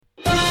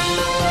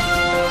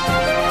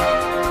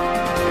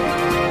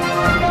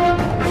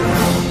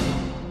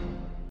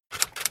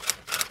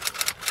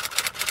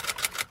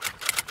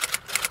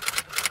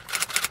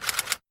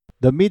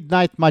The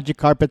Midnight Magic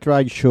Carpet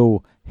Ride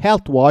Show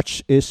Health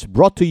Watch is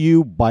brought to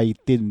you by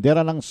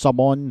Tindera ng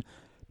Samon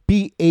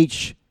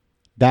PH.com,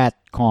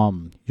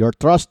 your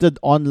trusted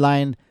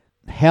online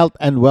health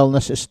and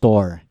wellness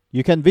store.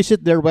 You can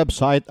visit their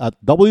website at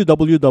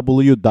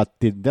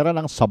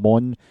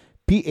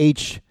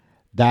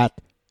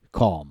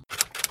www.tinderanangsamonph.com.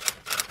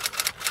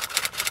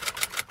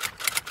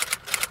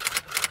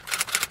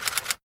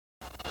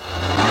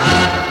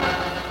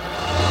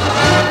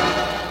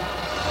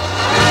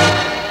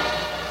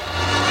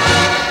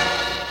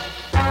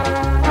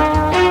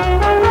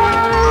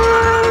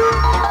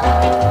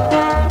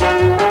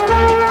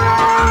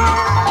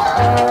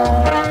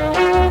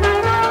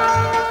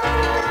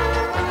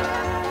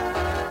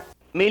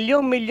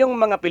 Milyong-milyong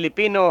mga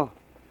Pilipino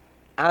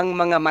ang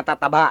mga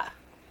matataba.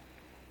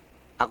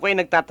 Ako'y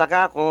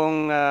nagtataka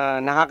kung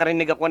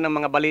nakakarinig ako ng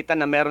mga balita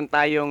na meron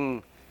tayong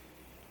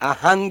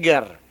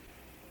hunger.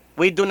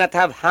 We do not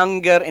have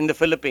hunger in the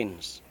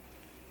Philippines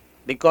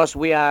because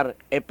we are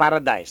a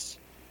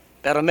paradise.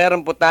 Pero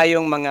meron po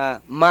tayong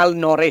mga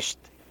malnourished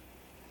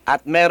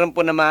at meron po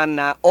naman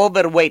na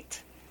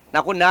overweight.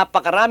 Naku,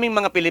 napakaraming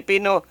mga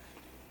Pilipino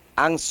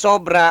ang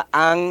sobra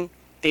ang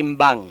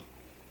timbang.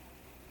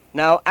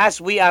 Now, as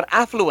we are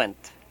affluent,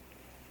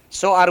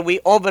 so are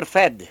we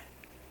overfed.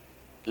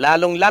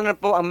 Lalong-lalo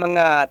po ang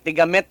mga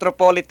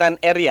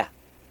tiga-metropolitan area.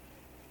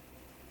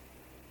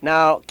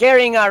 Now,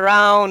 carrying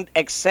around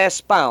excess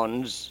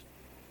pounds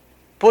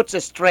puts a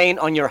strain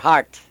on your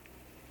heart.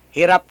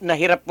 Hirap na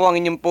hirap po ang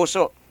inyong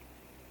puso.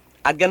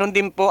 At ganun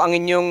din po ang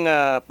inyong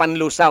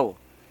panlusaw,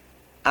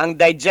 ang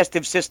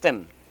digestive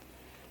system.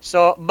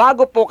 So,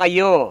 bago po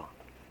kayo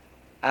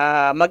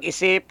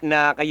mag-isip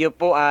na kayo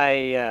po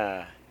ay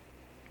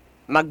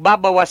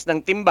magbabawas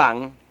ng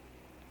timbang,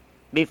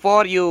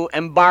 before you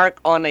embark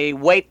on a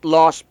weight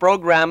loss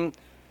program,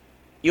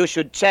 you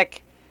should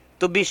check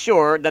to be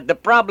sure that the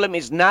problem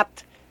is not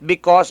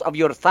because of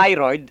your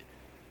thyroid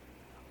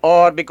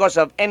or because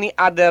of any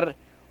other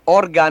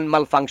organ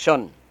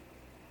malfunction.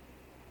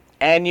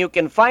 And you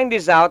can find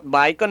this out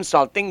by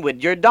consulting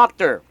with your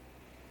doctor.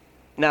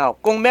 Now,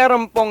 kung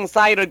meron pong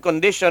thyroid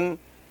condition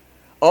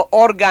o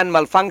organ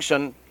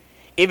malfunction,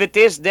 if it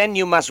is, then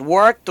you must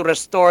work to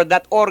restore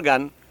that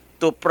organ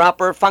to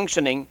proper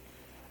functioning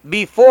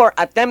before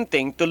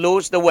attempting to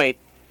lose the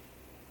weight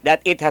that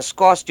it has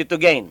caused you to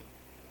gain.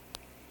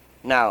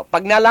 Now,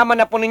 pag nalaman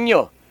na po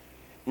ninyo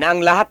na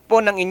ang lahat po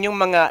ng inyong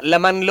mga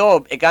laman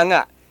loob, ika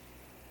nga,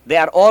 they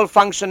are all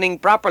functioning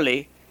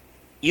properly,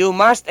 you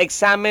must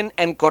examine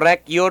and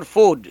correct your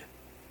food.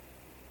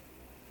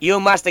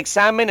 You must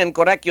examine and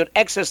correct your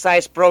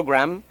exercise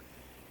program,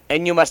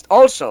 and you must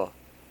also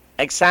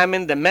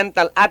examine the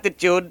mental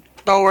attitude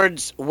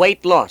towards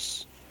weight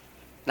loss.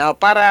 Now,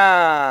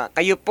 para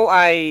kayo po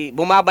ay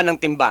bumaba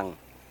ng timbang,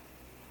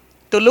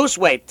 to lose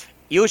weight,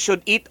 you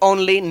should eat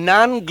only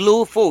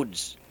non-glue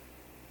foods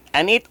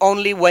and eat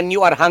only when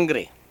you are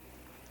hungry.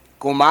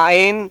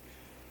 Kumain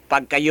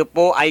pag kayo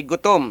po ay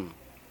gutom.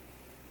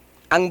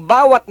 Ang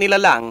bawat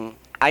nilalang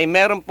ay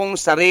meron pong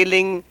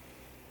sariling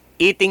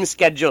eating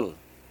schedule,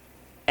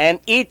 and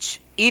each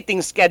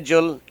eating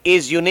schedule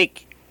is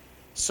unique.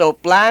 So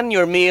plan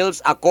your meals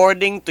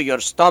according to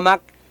your stomach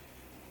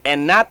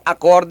and not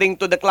according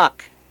to the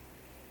clock.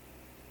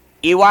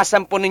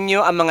 Iwasan po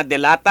ninyo ang mga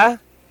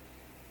delata,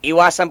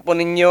 iwasan po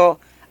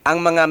ninyo ang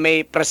mga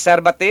may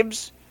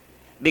preservatives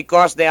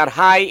because they are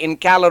high in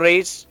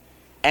calories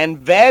and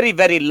very,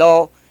 very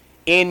low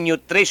in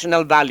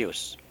nutritional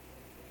values.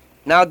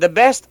 Now, the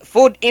best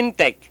food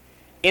intake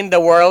in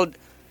the world,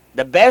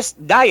 the best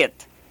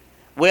diet,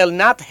 will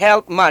not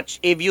help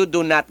much if you do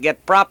not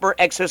get proper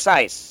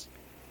exercise.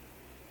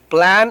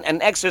 Plan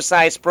an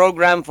exercise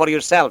program for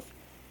yourself.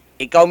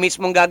 Ikaw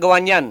mismong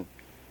gagawa niyan.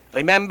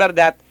 Remember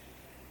that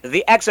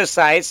the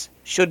exercise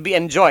should be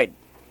enjoyed.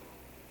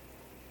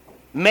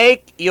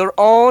 Make your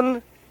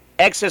own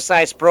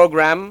exercise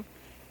program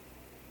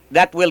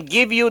that will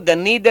give you the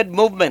needed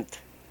movement,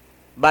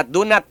 but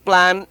do not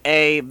plan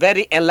a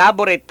very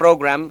elaborate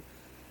program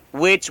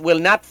which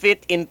will not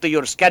fit into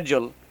your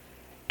schedule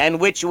and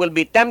which you will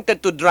be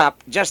tempted to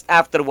drop just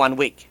after 1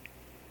 week.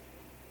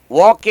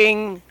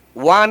 Walking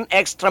 1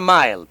 extra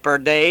mile per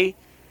day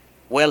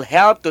will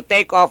help to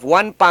take off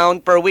 1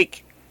 pound per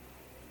week.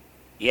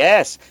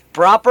 Yes,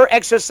 proper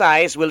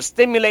exercise will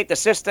stimulate the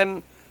system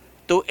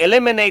to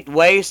eliminate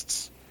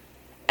wastes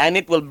and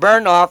it will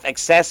burn off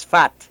excess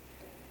fat.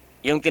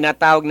 Yung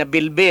tinatawag na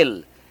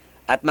bilbil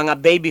at mga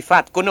baby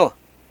fat kuno.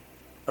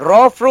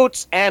 Raw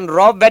fruits and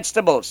raw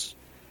vegetables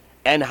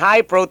and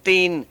high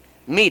protein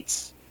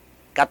meats.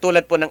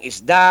 Katulad po ng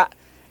isda,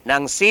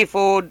 ng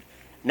seafood,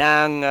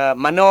 ng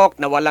manok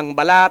na walang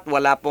balat,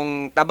 wala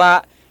pong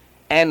taba,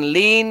 and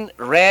lean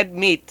red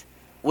meat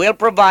will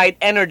provide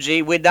energy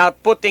without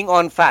putting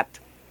on fat.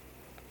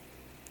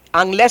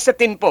 Ang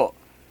lecithin po,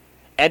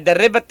 a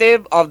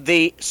derivative of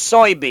the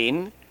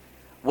soybean,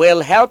 will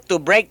help to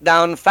break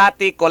down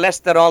fatty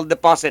cholesterol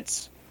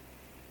deposits.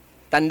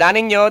 Tandaan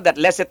ninyo that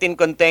lecithin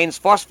contains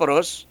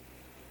phosphorus,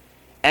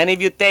 and if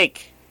you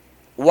take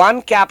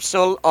 1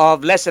 capsule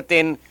of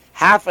lecithin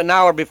half an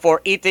hour before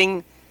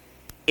eating,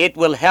 it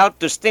will help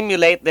to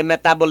stimulate the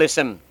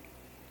metabolism.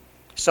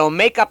 So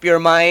make up your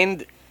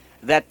mind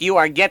that you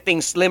are getting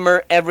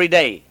slimmer every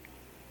day.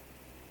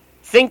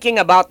 Thinking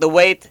about the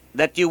weight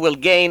that you will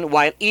gain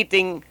while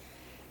eating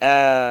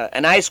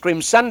an ice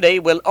cream sundae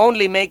will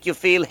only make you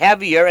feel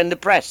heavier and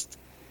depressed,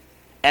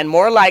 and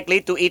more likely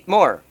to eat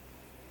more.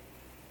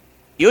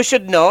 You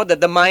should know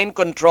that the mind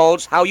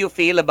controls how you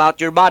feel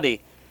about your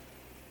body,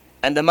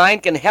 and the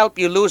mind can help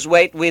you lose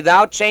weight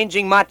without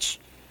changing much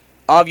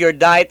of your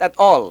diet at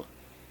all.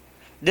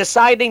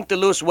 Deciding to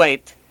lose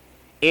weight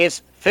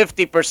is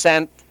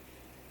 50%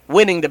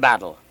 winning the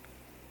battle.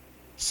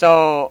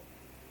 So,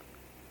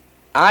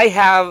 I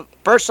have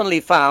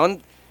personally found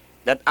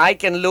that I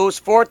can lose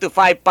 4 to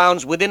 5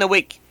 pounds within a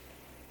week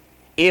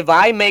if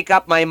I make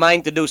up my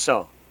mind to do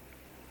so.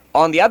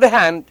 On the other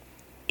hand,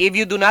 if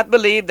you do not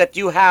believe that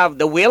you have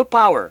the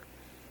willpower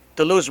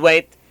to lose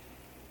weight,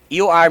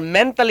 you are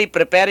mentally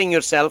preparing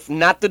yourself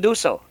not to do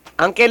so.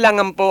 Ang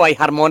kailangan po ay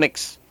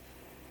harmonics.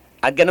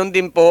 At ganun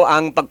din po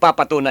ang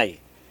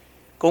pagpapatunay.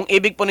 Kung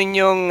ibig po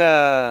ninyong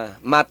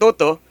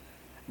matuto,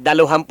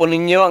 daluhan po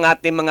ninyo ang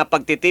ating mga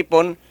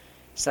pagtitipon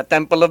sa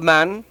Temple of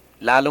Man,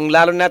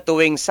 lalong-lalo na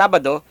tuwing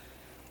Sabado,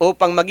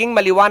 upang maging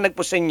maliwanag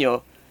po sa inyo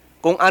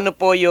kung ano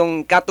po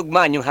yung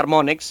katugmaan, yung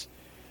harmonics,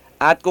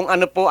 at kung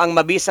ano po ang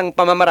mabisang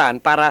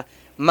pamamaraan para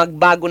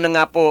magbago na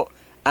nga po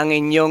ang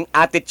inyong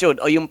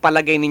attitude o yung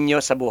palagay ninyo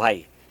sa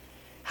buhay.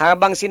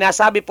 Habang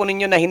sinasabi po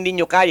ninyo na hindi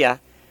nyo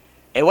kaya,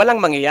 walang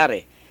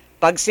mangyayari.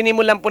 Pag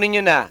sinimulan po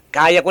ninyo na,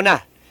 kaya ko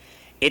na,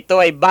 ito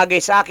ay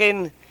bagay sa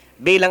akin,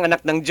 bilang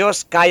anak ng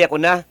Diyos, kaya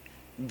ko na,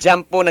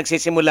 diyan po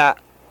nagsisimula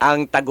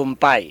ang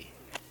tagumpay.